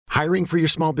Hiring for your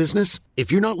small business?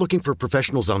 If you're not looking for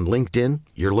professionals on LinkedIn,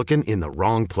 you're looking in the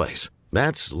wrong place.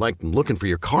 That's like looking for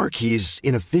your car keys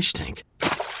in a fish tank.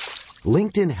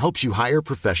 LinkedIn helps you hire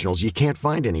professionals you can't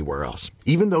find anywhere else,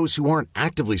 even those who aren't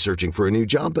actively searching for a new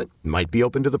job but might be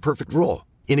open to the perfect role.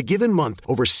 In a given month,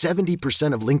 over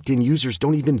 70% of LinkedIn users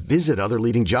don't even visit other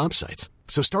leading job sites.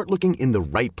 So start looking in the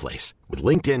right place. With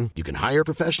LinkedIn, you can hire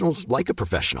professionals like a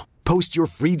professional. Post your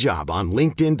free job on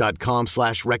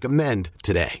linkedin.com/recommend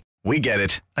today. We get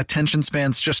it. Attention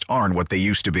spans just aren't what they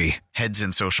used to be. Heads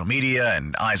in social media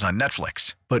and eyes on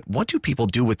Netflix. But what do people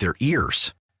do with their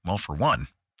ears? Well, for one,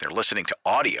 they're listening to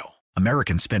audio.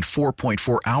 Americans spend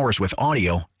 4.4 hours with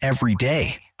audio every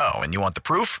day. Oh, and you want the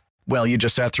proof? Well, you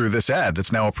just sat through this ad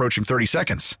that's now approaching 30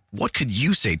 seconds. What could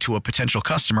you say to a potential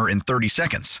customer in 30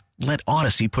 seconds? Let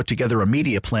Odyssey put together a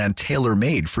media plan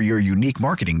tailor-made for your unique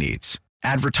marketing needs.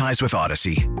 Advertise with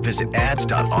Odyssey. Visit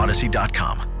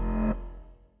ads.odyssey.com.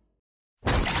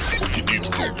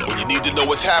 When you need to know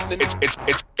what's happening,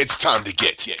 it's time to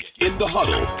get in the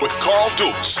huddle with Carl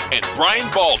Dukes and Brian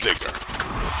Baldinger.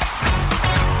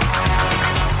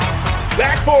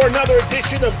 Back for another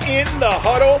edition of In the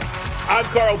Huddle. I'm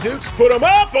Carl Dukes. Put him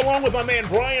up, along with my man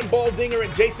Brian Baldinger,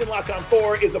 and Jason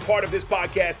LaConfort is a part of this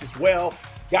podcast as well.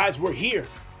 Guys, we're here.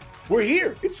 We're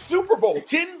here. It's Super Bowl.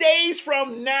 10 days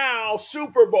from now,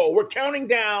 Super Bowl. We're counting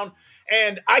down,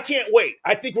 and I can't wait.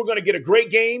 I think we're going to get a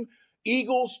great game.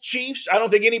 Eagles, Chiefs. I don't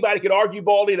think anybody could argue,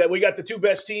 Baldy, that we got the two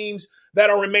best teams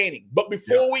that are remaining. But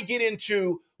before we get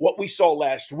into what we saw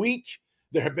last week,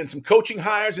 there have been some coaching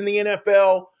hires in the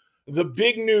NFL. The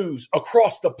big news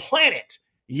across the planet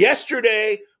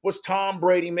yesterday was Tom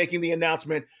Brady making the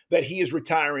announcement that he is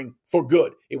retiring for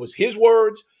good. It was his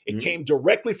words. It came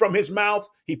directly from his mouth.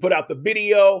 He put out the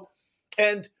video.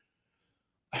 And,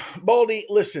 Baldy,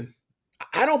 listen,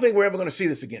 I don't think we're ever going to see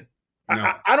this again.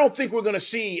 No. I don't think we're going to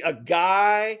see a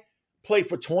guy play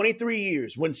for 23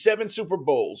 years, win 7 Super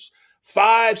Bowls,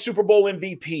 5 Super Bowl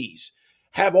MVPs,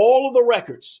 have all of the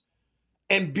records,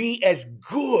 and be as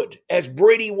good as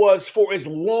Brady was for as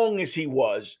long as he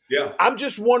was. Yeah. I'm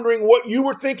just wondering what you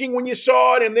were thinking when you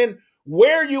saw it, and then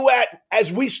where you at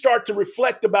as we start to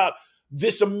reflect about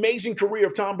this amazing career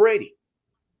of Tom Brady.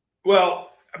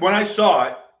 Well, when I saw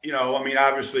it,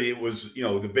 obviously it was,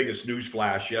 the biggest news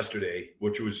flash yesterday,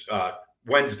 which was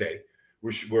Wednesday.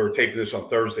 We're taping this on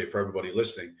Thursday for everybody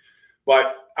listening.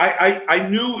 But I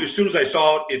knew as soon as I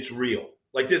saw it, it's real.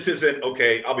 Like, this isn't,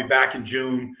 okay, I'll be back in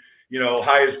June,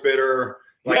 highest bidder.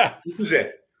 This is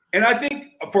it. And I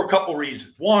think for a couple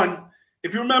reasons. One,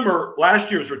 if you remember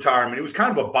last year's retirement, it was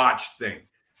kind of a botched thing.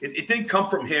 It didn't come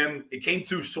from him. It came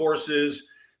through sources.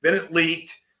 Then it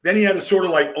leaked. Then he had to sort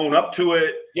of own up to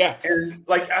it. Yeah. And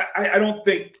I don't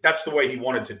think that's the way he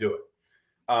wanted to do it.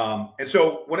 And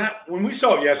so when we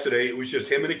saw it yesterday, it was just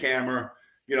him and a camera,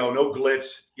 no glitz,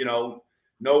 no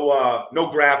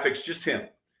graphics, just him.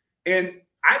 And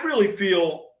I really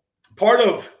feel part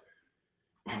of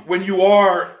when you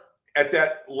are at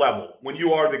that level, when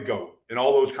you are the GOAT and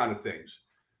all those kind of things,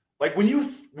 when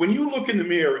you look in the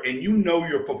mirror and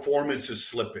your performance is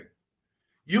slipping,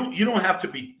 you don't have to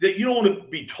be, you don't want to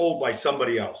be told by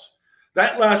somebody else.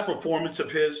 That last performance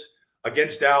of his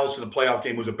against Dallas in the playoff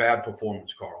game was a bad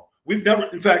performance, Carl. We've never,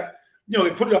 in fact,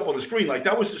 they put it up on the screen.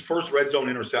 That was his first red zone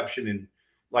interception in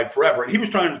forever. And he was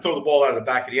trying to throw the ball out of the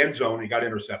back of the end zone and he got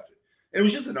intercepted. And it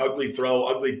was just an ugly throw,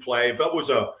 ugly play. If that was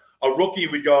a rookie,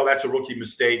 we'd go, that's a rookie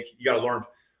mistake. You got to learn.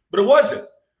 But it wasn't.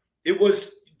 It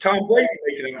was Tom Brady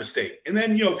making a mistake. And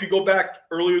then, if you go back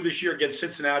earlier this year against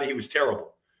Cincinnati, he was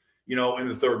terrible, in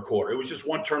the third quarter. It was just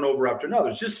one turnover after another.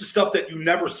 It's just the stuff that you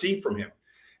never see from him.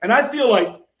 And I feel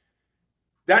like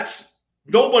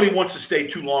nobody wants to stay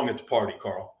too long at the party,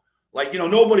 Carl.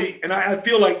 Nobody, and I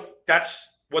feel like that's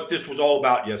what this was all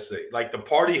about yesterday. The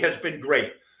party has been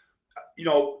great.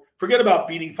 Forget about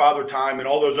beating Father Time and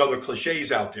all those other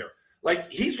cliches out there.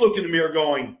 He's looking in the mirror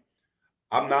going,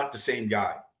 I'm not the same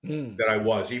guy that I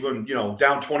was. Even,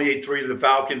 down 28-3 to the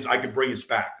Falcons, I could bring us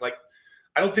back.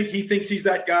 I don't think he thinks he's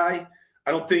that guy.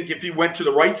 I don't think if he went to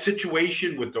the right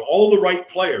situation with all the right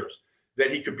players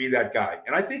that he could be that guy.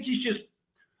 And I think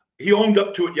he owned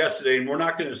up to it yesterday, and we're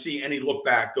not going to see any look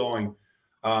back going,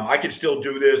 I can still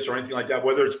do this or anything like that,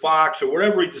 whether it's Fox or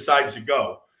wherever he decides to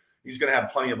go. He's going to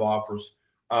have plenty of offers.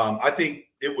 I think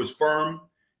it was firm,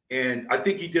 and I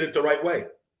think he did it the right way.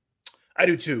 I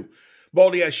do too.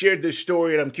 Baldy, I shared this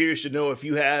story, and I'm curious to know if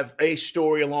you have a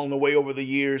story along the way over the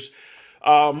years.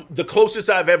 The closest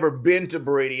I've ever been to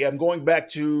Brady, I'm going back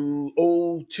to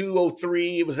 2002,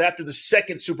 2003. It was after the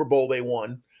second Super Bowl they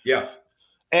won. Yeah.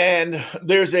 And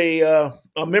there's a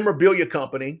memorabilia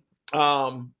company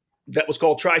that was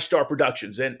called TriStar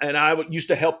Productions. And I used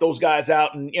to help those guys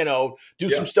out and, do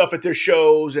some stuff at their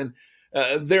shows. And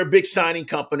they're a big signing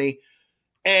company.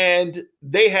 And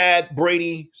they had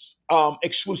Brady's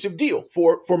exclusive deal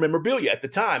for memorabilia at the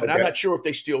time. And I'm not sure if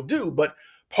they still do, but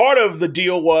part of the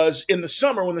deal was in the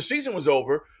summer when the season was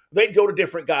over, they'd go to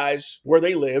different guys where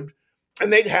they lived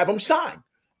and they'd have them sign.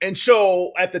 And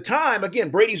so at the time, again,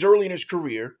 Brady's early in his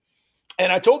career.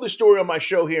 And I told this story on my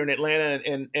show here in Atlanta,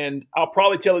 and I'll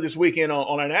probably tell it this weekend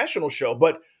on our national show.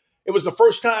 But it was the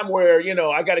first time where,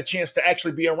 I got a chance to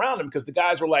actually be around him because the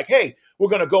guys were like, hey, we're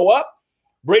going to go up.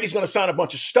 Brady's going to sign a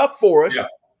bunch of stuff for us. Yeah.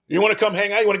 You want to come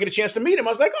hang out? You want to get a chance to meet him?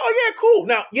 I was like, oh, yeah, cool.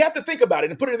 Now, you have to think about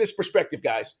it and put it in this perspective,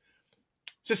 guys.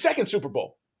 It's his second Super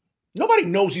Bowl. Nobody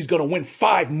knows he's going to win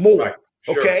 5 more, right.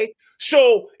 Sure. Okay?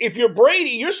 So if you're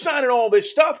Brady, you're signing all this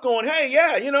stuff going, hey,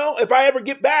 yeah, if I ever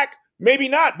get back, maybe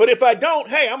not. But if I don't,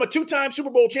 hey, I'm a 2-time Super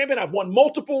Bowl champion. I've won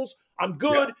multiples. I'm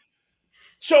good. Yeah.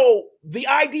 So the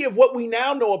idea of what we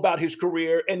now know about his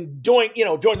career and during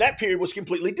that period was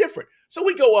completely different. So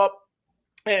we go up,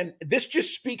 and this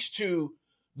just speaks to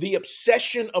the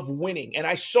obsession of winning. And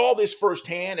I saw this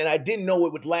firsthand, and I didn't know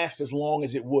it would last as long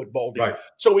as it would, Baldy. Right.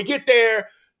 So we get there,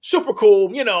 super cool.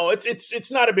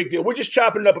 It's not a big deal. We're just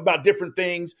chopping it up about different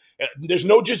things. There's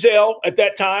no Gisele at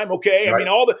that time, okay? Right. I mean,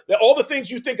 all the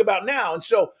things you think about now. And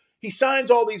so he signs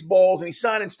all these balls, and he's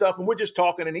signing stuff, and we're just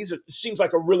talking, and seems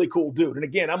like a really cool dude. And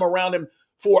again, I'm around him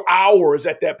for hours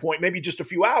at that point, maybe just a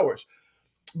few hours.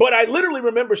 But I literally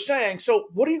remember saying, so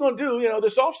what are you going to do,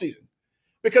 this offseason?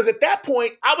 Because at that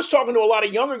point, I was talking to a lot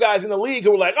of younger guys in the league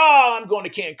who were like, oh, I'm going to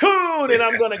Cancun and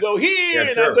I'm going to go here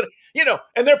and I'm going to,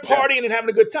 and they're partying and having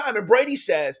a good time. And Brady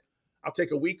says, I'll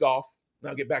take a week off and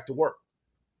I'll get back to work.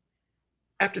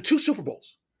 After 2 Super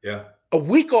Bowls. Yeah. A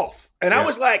week off. And I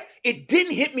was like, it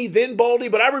didn't hit me then, Baldy,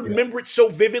 but I remember it so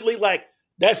vividly. Like,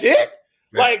 that's it?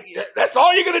 Yeah. Like, that's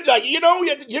all you're going to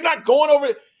do. You're not going over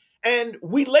it. And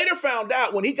we later found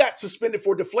out when he got suspended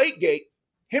for Deflategate,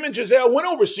 him and Gisele went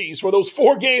overseas for those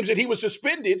 4 games that he was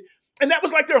suspended. And that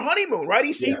was like their honeymoon, right?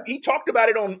 He talked about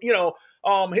it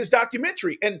on, his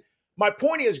documentary. And my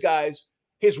point is, guys,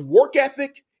 his work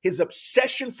ethic, his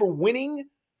obsession for winning,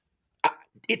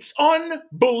 it's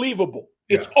unbelievable.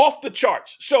 It's off the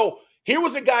charts. So here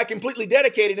was a guy completely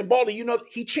dedicated. And Baldy,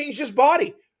 he changed his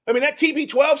body. I mean, that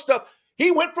TB12 stuff,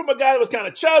 he went from a guy that was kind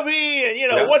of chubby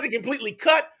and, wasn't completely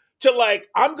cut to like,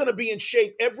 I'm going to be in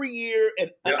shape every year and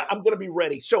I'm going to be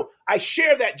ready. So I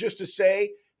share that just to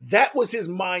say that was his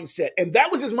mindset. And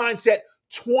that was his mindset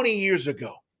 20 years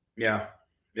ago. Yeah.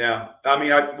 Yeah. I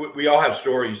mean, we all have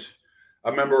stories. I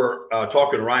remember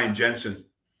talking to Ryan Jensen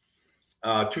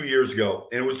 2 years ago,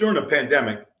 and it was during the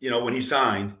pandemic, when he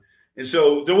signed. And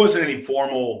so there wasn't any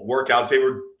formal workouts. They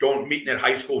were meeting at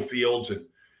high school fields and,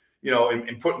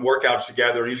 and putting workouts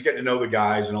together. And he's getting to know the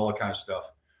guys and all that kind of stuff.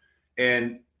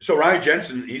 And so Ryan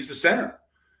Jensen, he's the center.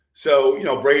 So,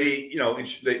 Brady,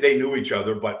 they knew each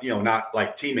other, but, not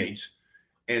like teammates.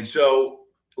 And so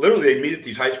literally they meet at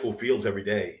these high school fields every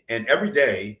day. And every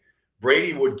day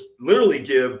Brady would literally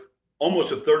give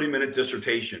almost a 30-minute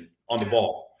dissertation on the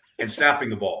ball and snapping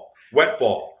the ball, wet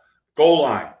ball, goal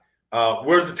line,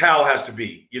 where's the towel has to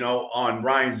be, on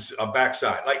Ryan's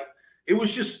backside. Like it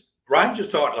was just, Ryan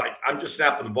just thought like, I'm just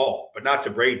snapping the ball, but not to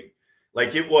Brady.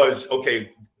 Like it was,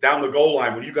 okay, down the goal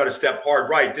line when you got to step hard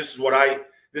right. This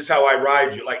is how I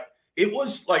ride you. Like it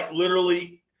was like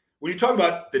literally when you talk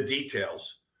about the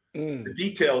details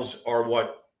are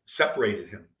what separated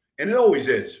him. And it always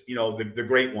is, the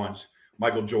great ones,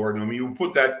 Michael Jordan. I mean, you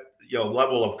put that,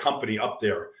 level of company up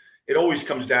there. It always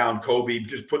comes down, Kobe,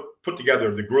 just put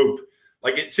together the group.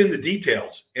 Like it's in the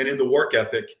details and in the work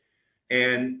ethic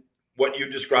and what you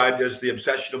described as the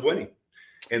obsession of winning.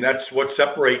 And that's what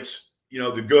separates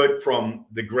the good from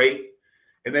the great.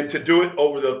 And then to do it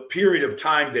over the period of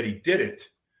time that he did it,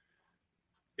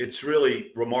 it's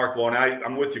really remarkable. And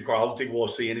I'm with you, Carl. I don't think we'll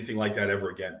see anything like that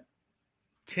ever again.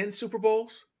 10 Super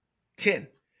Bowls? 10.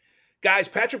 Guys,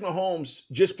 Patrick Mahomes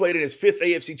just played in his 5th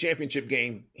AFC Championship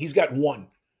game. He's got 1.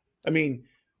 I mean,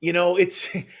 he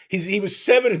was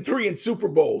 7-3 in Super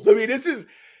Bowls. I mean,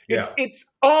 it's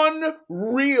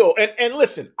unreal. And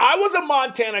listen, I was a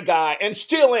Montana guy and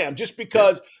still am, just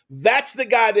because that's the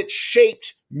guy that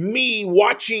shaped me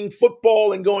watching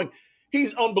football and going,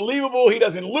 he's unbelievable. He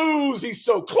doesn't lose. He's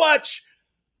so clutch.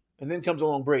 And then comes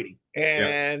along Brady.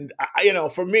 And,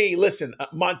 for me, listen,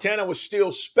 Montana was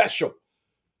still special.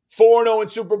 4-0 in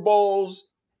Super Bowls,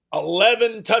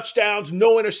 11 touchdowns,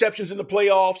 no interceptions in the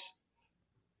playoffs.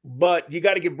 But you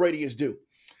got to give Brady his due.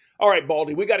 All right,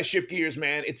 Baldy, we got to shift gears,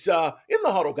 man. It's In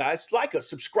the Huddle, guys. Like us,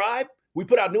 subscribe, We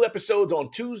put out new episodes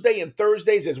on Tuesday and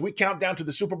Thursdays as we count down to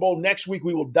the Super Bowl. Next week,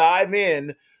 we will dive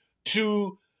in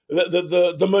to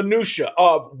the minutia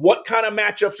of what kind of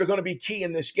matchups are going to be key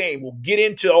in this game. We'll get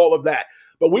into all of that.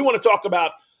 But we want to talk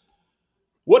about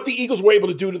what the Eagles were able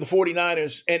to do to the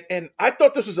 49ers. And I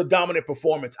thought this was a dominant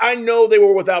performance. I know they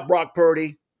were without Brock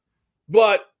Purdy,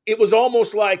 but it was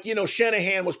almost like,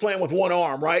 Shanahan was playing with one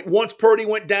arm, right? Once Purdy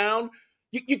went down,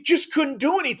 you just couldn't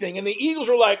do anything. And the Eagles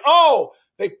were like, oh,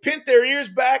 they pinned their ears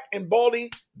back, and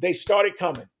Baldy, they started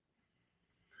coming.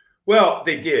 Well,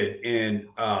 they did. And,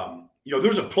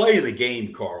 there's a play in the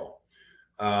game, Carl,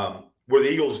 where the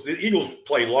Eagles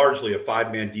play largely a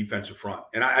five-man defensive front.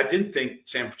 And I didn't think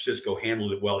San Francisco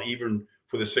handled it well, even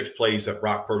for the 6 plays that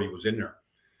Brock Purdy was in there.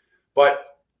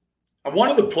 But on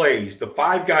one of the plays, the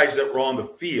 5 guys that were on the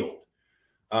field,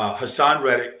 Hassan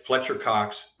Reddick, Fletcher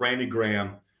Cox, Brandon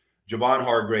Graham, Javon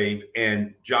Hargrave,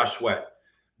 and Josh Sweat,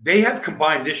 they have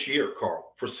combined this year,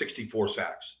 Carl, for 64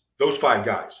 sacks, those 5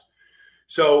 guys.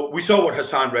 So we saw what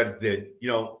Hassan Reddick did.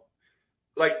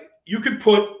 Like you could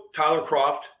put Tyler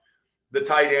Kroft, the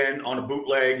tight end, on a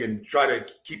bootleg and try to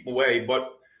keep him away. But,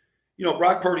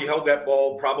 Brock Purdy held that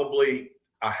ball probably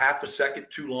a half a second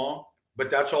too long,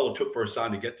 but that's all it took for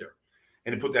Hassan to get there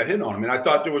and to put that hit on him. And I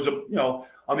thought there was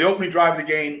on the opening drive of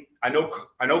the game, I know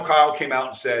Kyle came out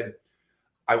and said,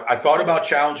 I thought about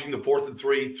challenging the 4th and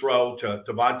 3 throw to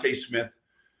Devontae Smith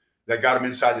that got him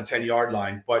inside the 10-yard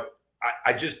line, but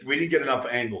we didn't get enough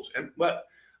angles. But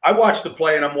I watched the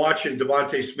play, and I'm watching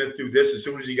Devontae Smith do this as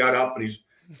soon as he got up,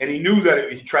 and he knew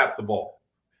that he trapped the ball.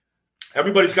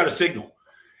 Everybody's got a signal,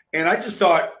 and I just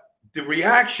thought the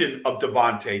reaction of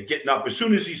Devontae getting up as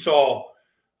soon as he saw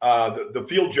the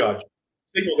field judge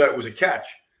signal that it was a catch,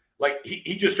 like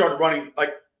he just started running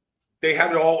like they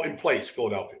had it all in place.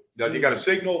 Philadelphia. Now, they got a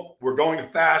signal. We're going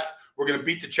fast. We're going to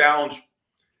beat the challenge.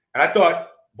 And I thought,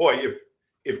 boy,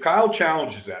 if Kyle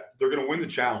challenges that, they're going to win the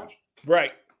challenge.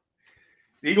 Right.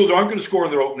 The Eagles aren't going to score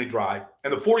in their opening drive.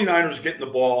 And the 49ers getting the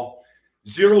ball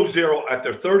 0-0 at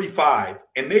their 35.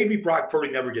 And maybe Brock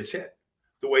Purdy never gets hit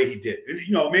the way he did.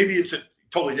 Maybe it's a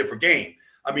totally different game.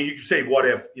 I mean, you could say, what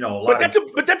if, but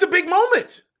that's a big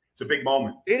moment. It's a big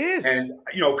moment. It is. And,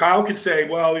 Kyle could say,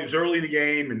 well, he was early in the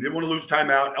game and didn't want to lose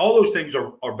timeout. All those things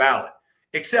are valid,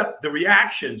 except the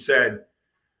reaction said,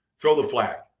 throw the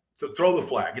flag. Throw the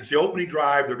flag. It's the opening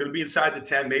drive. They're going to be inside the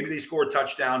 10. Maybe they score a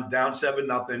touchdown, down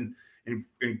 7-0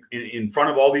 in front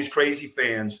of all these crazy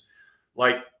fans.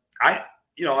 Like, I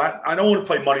don't want to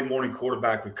play Monday morning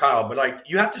quarterback with Kyle, but, like,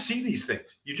 you have to see these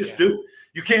things. You just do.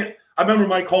 You can't. I remember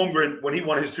Mike Holmgren when he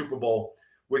won his Super Bowl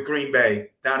with Green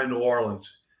Bay down in New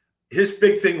Orleans. His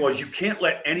big thing was you can't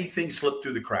let anything slip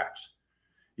through the cracks,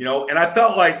 and I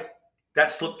felt like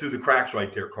that slipped through the cracks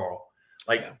right there, Carl.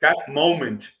 Like that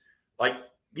moment, like,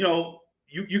 you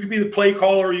could be the play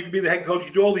caller, you could be the head coach,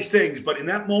 you do all these things, but in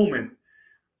that moment,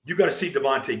 you got to see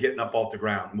Devontae getting up off the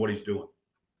ground and what he's doing.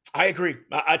 I agree.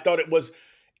 I thought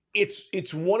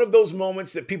it's one of those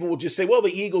moments that people will just say, well,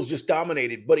 the Eagles just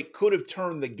dominated, but it could have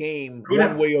turned the game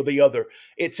one way or the other.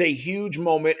 It's a huge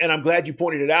moment, and I'm glad you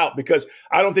pointed it out because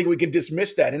I don't think we can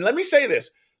dismiss that. And let me say this.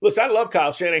 Listen, I love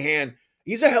Kyle Shanahan.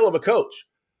 He's a hell of a coach,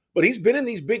 but he's been in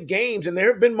these big games, and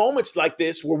there have been moments like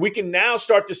this where we can now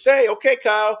start to say, okay,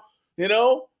 Kyle, we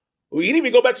can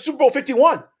even go back to Super Bowl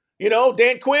 51,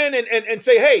 Dan Quinn and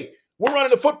say, hey, we're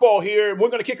running the football here, and we're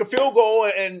going to kick a field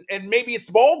goal, and maybe it's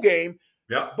the ball game.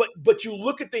 Yeah. But you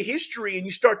look at the history and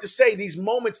you start to say these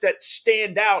moments that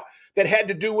stand out that had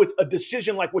to do with a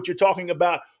decision like what you're talking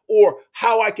about or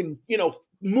how I can,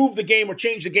 move the game or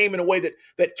change the game in a way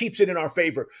that keeps it in our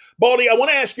favor. Baldy, I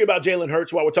want to ask you about Jalen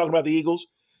Hurts while we're talking about the Eagles.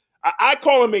 I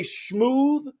call him a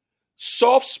smooth,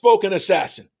 soft-spoken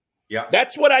assassin. Yeah.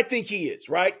 That's what I think he is,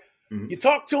 right? Mm-hmm. You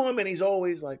talk to him and he's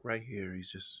always like right here. He's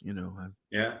just, he's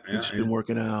just been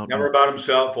working out. Never about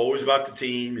himself, always about the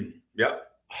team. And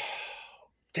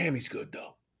damn, he's good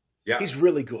though. Yeah, he's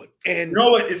really good. And you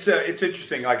know what? It's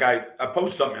interesting. Like I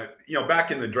posted something. Back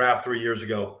in the draft 3 years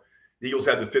ago, the Eagles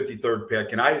had the 53rd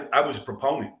pick, and I was a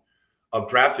proponent of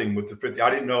drafting with the 50. I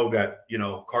didn't know that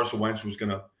Carson Wentz was going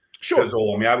to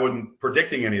fizzle. I mean, I wasn't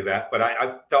predicting any of that, but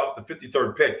I thought the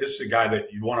 53rd pick. This is a guy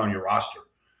that you want on your roster.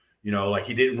 Like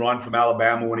he didn't run from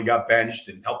Alabama when he got benched,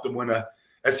 and helped him win a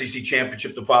SEC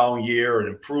championship the following year, and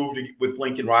improved with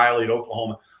Lincoln Riley at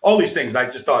Oklahoma. All these things, I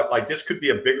just thought, like, this could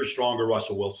be a bigger, stronger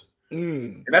Russell Wilson.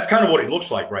 And that's kind of what he looks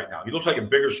like right now. He looks like a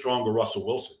bigger, stronger Russell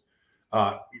Wilson.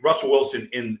 Russell Wilson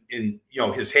in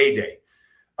his heyday.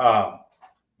 Well,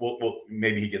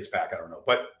 maybe he gets back. I don't know.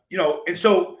 But, and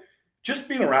so just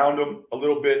being around him a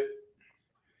little bit,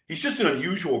 he's just an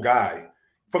unusual guy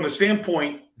from the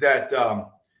standpoint that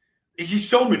he's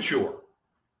so mature.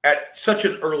 at such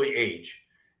an early age.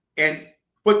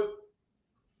 But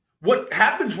what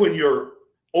happens when you're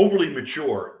overly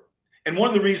mature, and one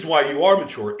of the reasons why you are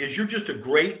mature, is you're just a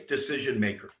great decision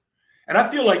maker. And I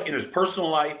feel like in his personal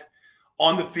life,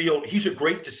 on the field, he's a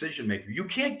great decision maker. You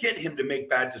can't get him to make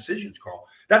bad decisions, Carl.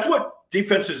 That's what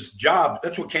defense's job,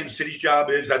 that's what Kansas City's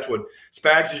job is. That's what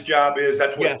Spags' job is.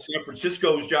 That's what San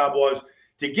Francisco's job was,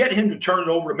 to get him to turn it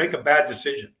over to make a bad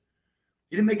decision.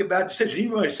 He didn't make a bad decision. He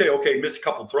didn't really say, okay, missed a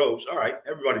couple throws. All right,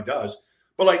 everybody does.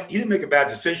 But, like, he didn't make a bad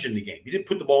decision in the game. He didn't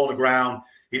put the ball on the ground.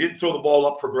 He didn't throw the ball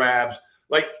up for grabs.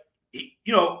 Like,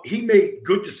 he made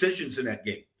good decisions in that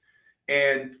game.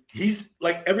 And he's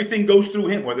like, everything goes through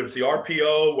him, whether it's the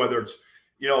RPO, whether it's,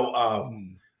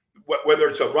 whether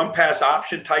it's a run pass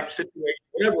option type situation,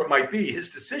 whatever it might be, his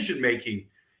decision making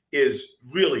is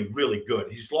really, really good.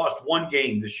 He's lost one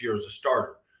game this year as a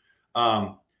starter.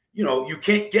 You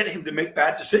can't get him to make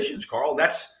bad decisions, Carl.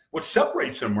 That's what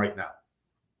separates him right now.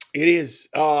 It is.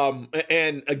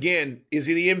 And again, is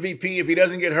he the MVP if he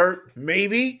doesn't get hurt?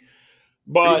 Maybe.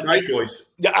 But my choice.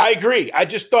 I agree. I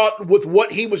just thought with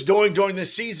what he was doing during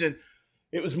this season,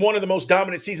 it was one of the most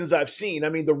dominant seasons I've seen. I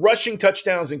mean, the rushing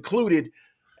touchdowns included,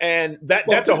 and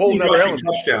that's a whole nother element.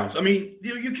 Touchdowns. I mean,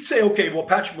 you could say, okay, well,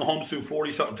 Patrick Mahomes threw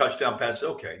 40-something touchdown passes.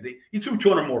 Okay, he threw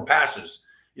 200 more passes.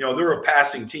 They're a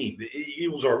passing team. The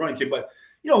Eagles are a running team. But,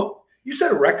 you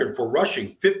set a record for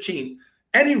rushing 15.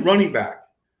 Any running back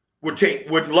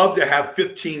would love to have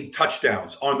 15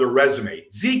 touchdowns on their resume.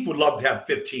 Zeke would love to have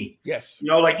 15. Yes.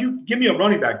 You give me a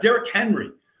running back. Derrick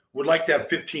Henry would like to have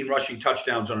 15 rushing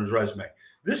touchdowns on his resume.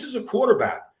 This is a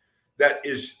quarterback that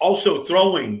is also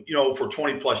throwing, for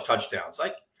 20-plus touchdowns.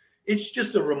 Like, it's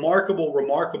just a remarkable,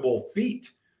 remarkable feat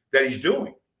that he's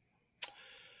doing.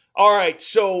 All right,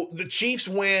 so the Chiefs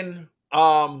win.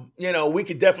 We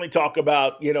could definitely talk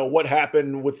about, what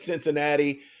happened with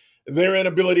Cincinnati, their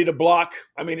inability to block.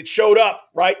 I mean, it showed up,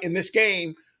 right, in this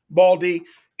game, Baldy.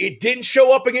 It didn't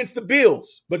show up against the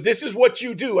Bills, but this is what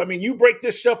you do. I mean, you break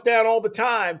this stuff down all the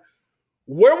time.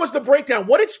 Where was the breakdown?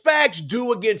 What did Spags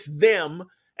do against them?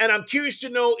 And I'm curious to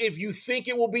know if you think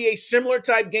it will be a similar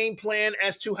type game plan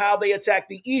as to how they attack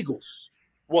the Eagles.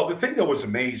 Well, the thing that was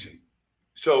amazing,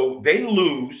 so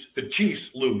the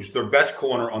Chiefs lose their best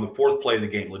corner on the fourth play of the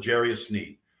game, L'Jarius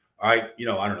Sneed. All right,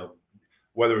 I don't know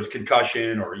whether it's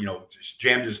concussion or, just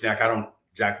jammed his neck. I don't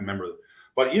exactly remember.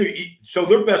 But, so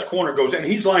their best corner goes in.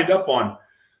 He's lined up on,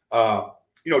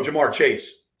 Jamar Chase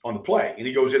on the play. And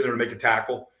he goes in there to make a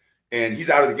tackle, and he's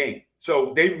out of the game.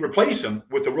 So they replace him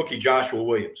with the rookie Joshua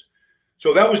Williams.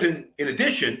 So that was in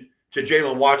addition to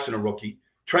Jalen Watson, a rookie,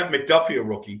 Trent McDuffie, a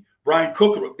rookie, Brian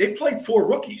Cook, a rookie. They played 4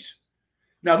 rookies.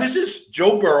 Now, this is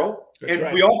Joe Burrow. That's and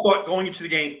right. We all thought going into the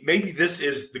game, maybe this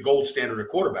is the gold standard of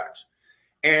quarterbacks.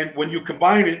 And when you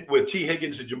combine it with T.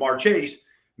 Higgins and Jamar Chase,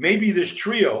 maybe this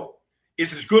trio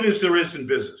is as good as there is in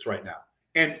business right now.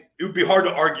 And it would be hard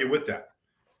to argue with that.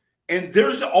 And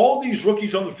there's all these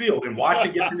rookies on the field, and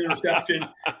Watson gets an interception,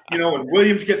 and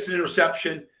Williams gets an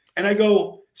interception. And I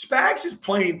go, Spags is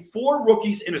playing 4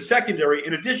 rookies in a secondary,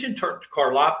 in addition to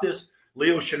Karlaftis,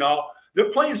 Leo Chenal.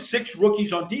 They're playing 6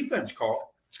 rookies on defense, Carl.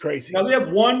 It's crazy. Now, they have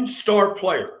 1 star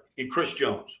player in Chris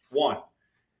Jones, 1.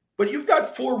 But you've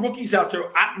got 4 rookies out there.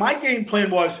 My game plan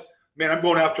was, man, I'm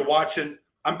going after Watson.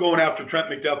 I'm going after Trent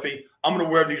McDuffie. I'm going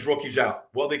to wear these rookies out.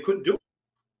 Well, they couldn't do it.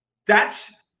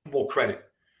 That's full credit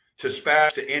to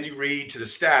Spags, to Andy Reid, to the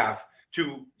staff,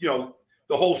 to, the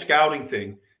whole scouting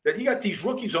thing, that you got these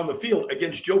rookies on the field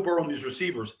against Joe Burrow and these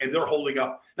receivers, and they're holding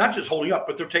up. Not just holding up,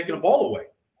 but they're taking the ball away.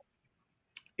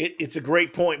 It's a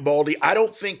great point, Baldy. I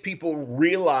don't think people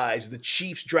realize the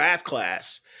Chiefs draft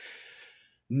class.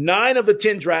 9 of the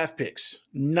 10 draft picks,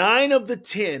 9 of the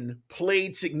 10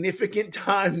 played significant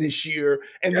time this year.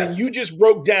 And Then you just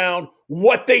broke down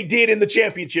what they did in the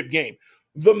championship game.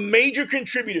 The major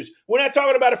contributors. We're not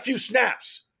talking about a few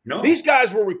snaps. No. These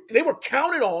guys were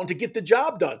counted on to get the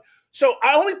job done. So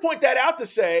I only point that out to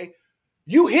say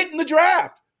you hit in the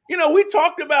draft. You can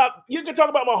talk about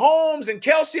Mahomes and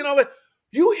Kelsey and all that.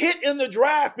 You hit in the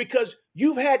draft because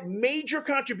you've had major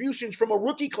contributions from a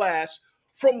rookie class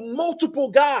from multiple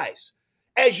guys.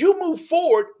 As you move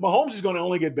forward, Mahomes is going to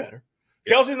only get better.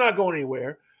 Yeah. Kelsey's not going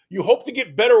anywhere. You hope to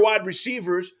get better wide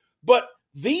receivers, but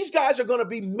these guys are going to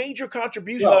be major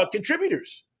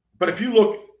contributors. But if you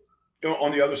look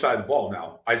on the other side of the ball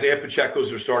now, Isaiah Pacheco's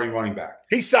their starting running back.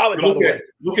 He's solid, by the way.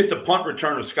 Look at the punt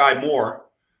return of Sky Moore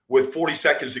with 40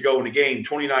 seconds to go in the game,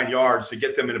 29 yards to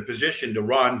get them in a position to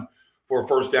run for a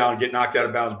first down and get knocked out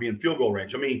of bounds, be in field goal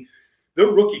range. I mean, their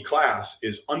rookie class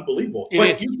is unbelievable. You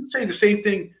can say the same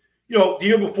thing, the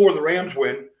year before the Rams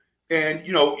win, And,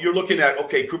 you're looking at,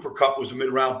 okay, Cooper Kupp was a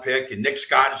mid-round pick, and Nick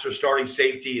Scott is their starting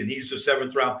safety, and he's the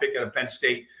 7th-round pick out of Penn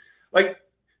State. Like,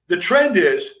 the trend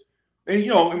is,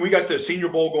 and we got the Senior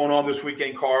Bowl going on this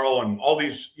weekend, Carl, and all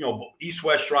these,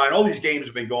 East-West Shrine, all these games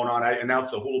have been going on. I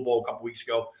announced the Hula Bowl a couple weeks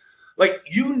ago. Like,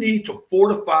 you need to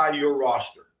fortify your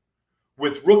roster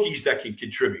with rookies that can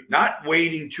contribute, not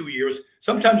waiting 2 years.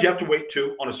 Sometimes you have to wait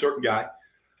 2 on a certain guy.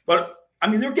 But,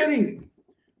 they're getting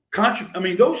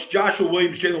those Joshua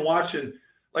Williams, Jalen Watson,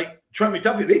 like Trent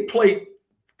McDuffie, they played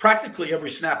practically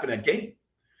every snap in that game.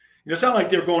 It's not like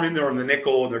they're going in there on the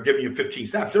nickel and they're giving you 15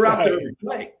 snaps. They're out there every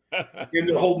play. And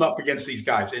they're holding up against these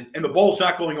guys. And the ball's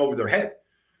not going over their head.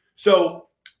 So,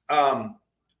 at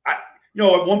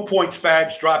one point,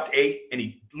 Spags dropped 8, and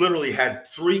he literally had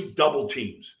 3 double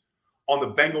teams on the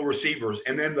Bengal receivers.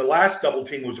 And then the last double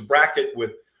team was a bracket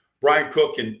with Brian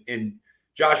Cook and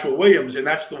Joshua Williams, and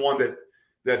that's the one that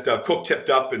Cook tipped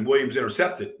up and Williams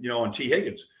intercepted, on T.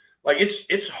 Higgins. Like,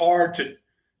 it's hard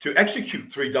to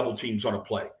execute 3 double teams on a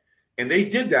play. And they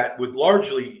did that with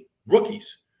largely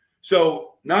rookies.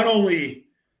 So not only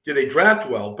did they draft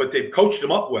well, but they've coached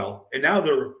them up well, and now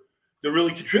they're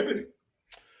really contributing.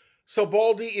 So,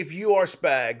 Baldy, if you are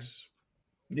Spags,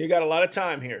 you got a lot of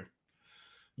time here.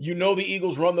 The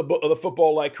Eagles run the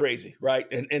football like crazy, right?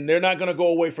 And they're not going to go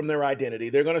away from their identity.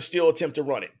 They're going to still attempt to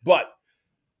run it. But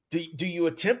do you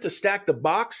attempt to stack the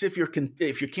box if you're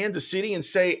Kansas City and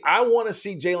say, I want to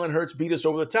see Jalen Hurts beat us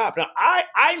over the top? Now,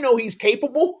 I know he's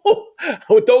capable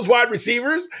with those wide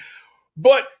receivers,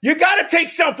 but you got to take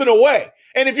something away.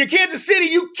 And if you're Kansas City,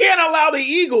 you can't allow the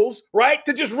Eagles, right,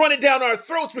 to just run it down our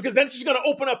throats, because then it's just going to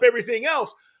open up everything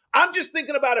else. I'm just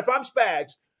thinking about, if I'm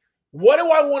Spags, what do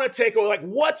I want to take away? Like,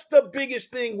 what's the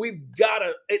biggest thing we've got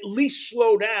to at least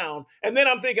slow down? And then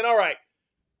I'm thinking, all right,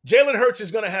 Jalen Hurts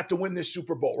is going to have to win this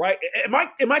Super Bowl, right? Am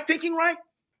I thinking right?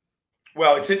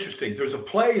 Well, it's interesting. There's a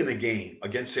play in the game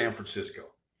against San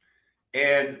Francisco,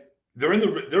 and they're in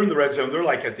the red zone. They're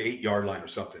like at the 8-yard line or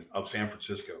something of San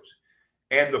Francisco's,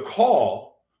 and the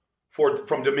call from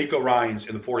DeMeco Ryans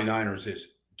and the 49ers is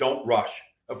don't rush.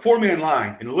 A 4-man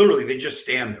line, and literally they just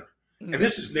stand there. And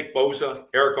this is Nick Bosa,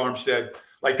 Eric Armstead,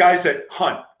 like guys that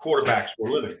hunt quarterbacks for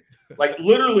a living. Like,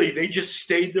 literally, they just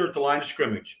stayed there at the line of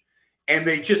scrimmage. And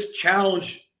they just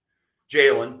challenged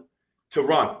Jalen to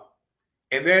run.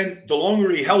 And then the longer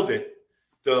he held it,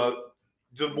 the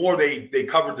more they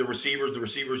covered the receivers. The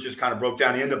receivers just kind of broke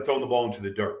down. He ended up throwing the ball into the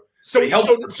dirt. So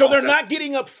they're not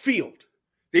getting upfield.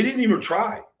 They didn't even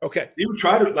try. Okay. They even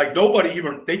tried to, like, nobody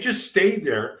even – they just stayed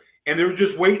there, and they were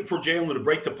just waiting for Jalen to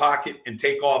break the pocket and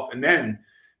take off. And then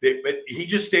but he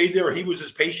just stayed there. He was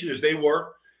as patient as they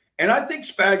were. And I think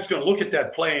Spags going to look at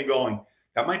that play and going,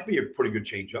 that might be a pretty good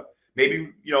changeup.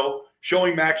 Maybe,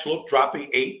 showing Max look, dropping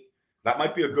 8. That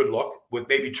might be a good look with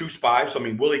maybe 2 spies. I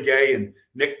mean, Willie Gay and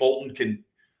Nick Bolton can,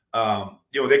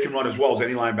 they can run as well as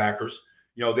any linebackers.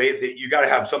 You got to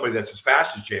have somebody that's as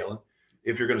fast as Jalen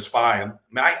if you're going to spy him.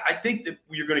 I think that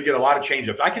you're going to get a lot of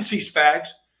changeups. I can see Spags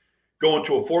going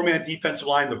to a 4-man defensive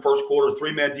line in the first quarter,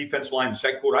 3-man defensive line in the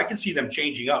second quarter. I can see them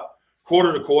changing up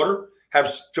quarter to quarter,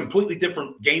 have completely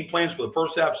different game plans for the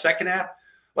first half, second half.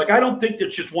 Like, I don't think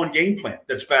there's just one game plan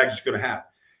that Spags is going to have.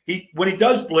 When he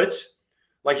does blitz,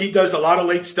 like he does a lot of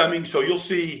late stemming. So you'll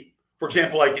see, for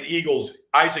example, like in Eagles,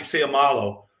 Isaac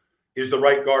Seumalo is the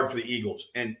right guard for the Eagles.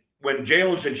 And when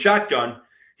Jalen's in shotgun,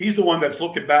 he's the one that's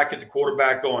looking back at the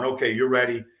quarterback going, okay, you're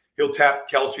ready. He'll tap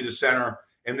Kelsey to center,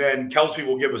 and then Kelsey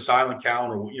will give a silent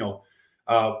count, or,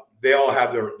 they all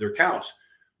have their counts.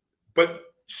 But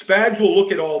Spags will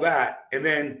look at all that, and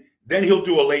then he'll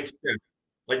do a late stem.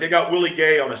 Like, they got Willie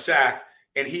Gay on a sack,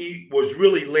 and he was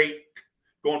really late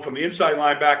going from the inside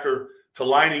linebacker to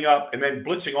lining up and then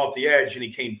blitzing off the edge, and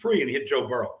he came free and hit Joe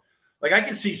Burrow. Like, I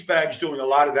can see Spags doing a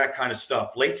lot of that kind of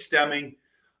stuff, late stemming,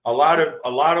 a lot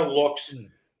of looks,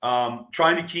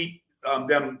 trying to keep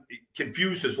them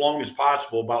confused as long as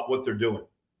possible about what they're doing.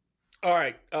 All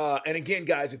right. And again,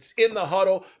 guys, it's In the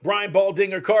Huddle. Brian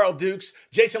Baldinger, Carl Dukes,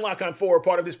 Jason Lock-on-4 are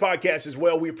part of this podcast as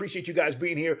well. We appreciate you guys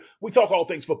being here. We talk all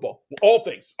things football, all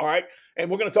things. All right. And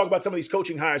we're going to talk about some of these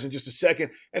coaching hires in just a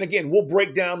second. And again, we'll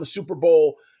break down the Super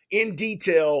Bowl in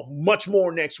detail much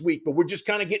more next week, but we're just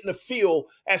kind of getting a feel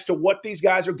as to what these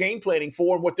guys are game planning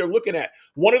for and what they're looking at.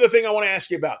 One other thing I want to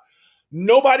ask you about.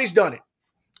 Nobody's done it.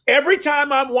 Every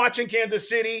time I'm watching Kansas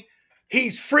City,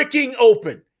 he's freaking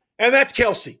open. And that's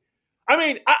Kelsey. I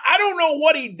mean, I don't know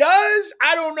what he does.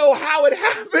 I don't know how it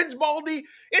happens, Baldy.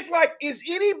 It's like, is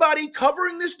anybody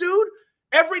covering this dude?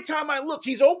 Every time I look,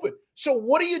 he's open. So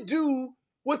what do you do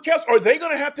with Kelsey? Are they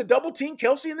going to have to double team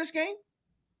Kelsey in this game?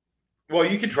 Well,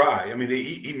 you can try. I mean,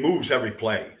 he moves every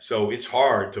play, so it's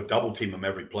hard to double team him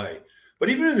every play. But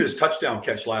even in his touchdown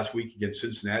catch last week against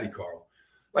Cincinnati, Carl,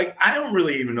 like, I don't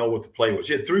really even know what the play was.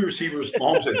 He had three receivers.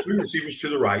 Mahomes had three receivers to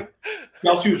the right.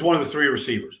 Kelce was one of the three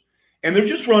receivers. And they're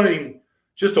just running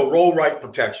just a roll right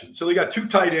protection. So they got two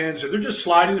tight ends, and they're just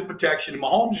sliding the protection, and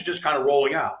Mahomes is just kind of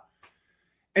rolling out.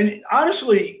 And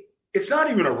honestly, it's not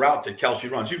even a route that Kelce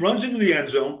runs. He runs into the end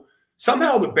zone.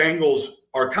 Somehow the Bengals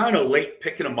are kind of late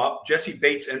picking him up. Jesse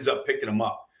Bates ends up picking him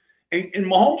up. And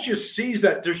Mahomes just sees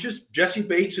that there's just Jesse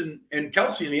Bates and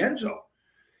Kelce in the end zone.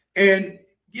 And,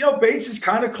 Bates is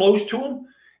kind of close to him.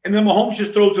 And then Mahomes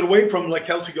just throws it away from him, like,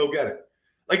 Kelce, go get it.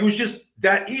 Like, it was just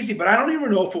that easy. But I don't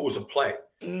even know if it was a play.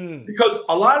 Because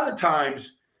a lot of the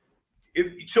times,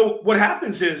 so what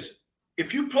happens is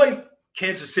if you play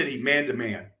Kansas City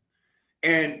man-to-man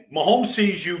and Mahomes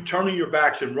sees you turning your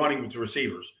backs and running with the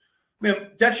receivers,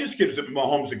 man, that just gives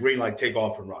Mahomes the green light, take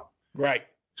off and run. Right.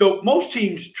 So most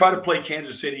teams try to play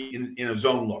Kansas City in a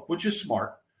zone look, which is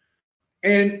smart.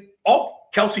 And all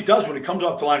Kelce does when it comes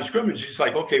off the line of scrimmage, he's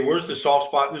like, okay, where's the soft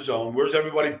spot in the zone? Where's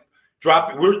everybody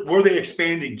dropping? Where are they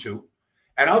expanding to?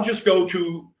 And I'll just go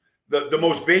to the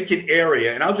most vacant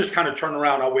area, and I'll just kind of turn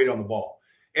around. I'll wait on the ball.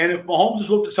 And if Mahomes is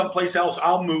looking at someplace else,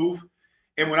 I'll move.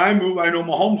 And when I move, I know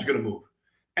Mahomes is going to move.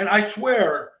 And I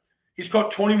swear he's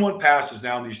caught 21 passes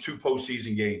now in these two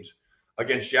postseason games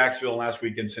against Jacksonville last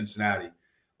week in Cincinnati.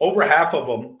 Over half of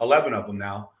them, 11 of them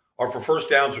now, are for first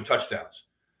downs or touchdowns.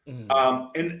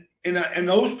 And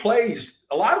those plays,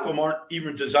 a lot of them aren't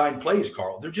even designed plays,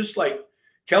 Carl. They're just like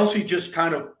Kelce just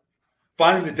kind of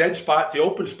finding the dead spot, the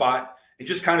open spot, and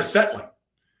just kind of settling.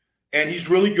 And he's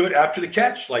really good after the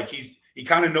catch. Like he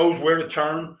kind of knows where to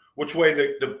turn, which way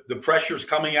the pressure's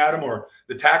coming at him or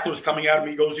the tackler's coming at him.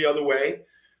 He goes the other way.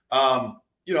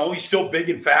 He's still big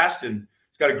and fast, and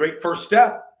he's got a great first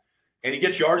step, and he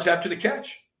gets yards after the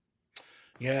catch.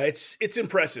 Yeah, it's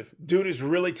impressive. Dude is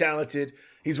really talented.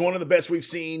 He's one of the best we've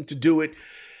seen to do it.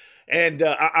 And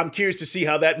I'm curious to see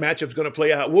how that matchup's going to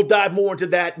play out. We'll dive more into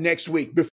that next week.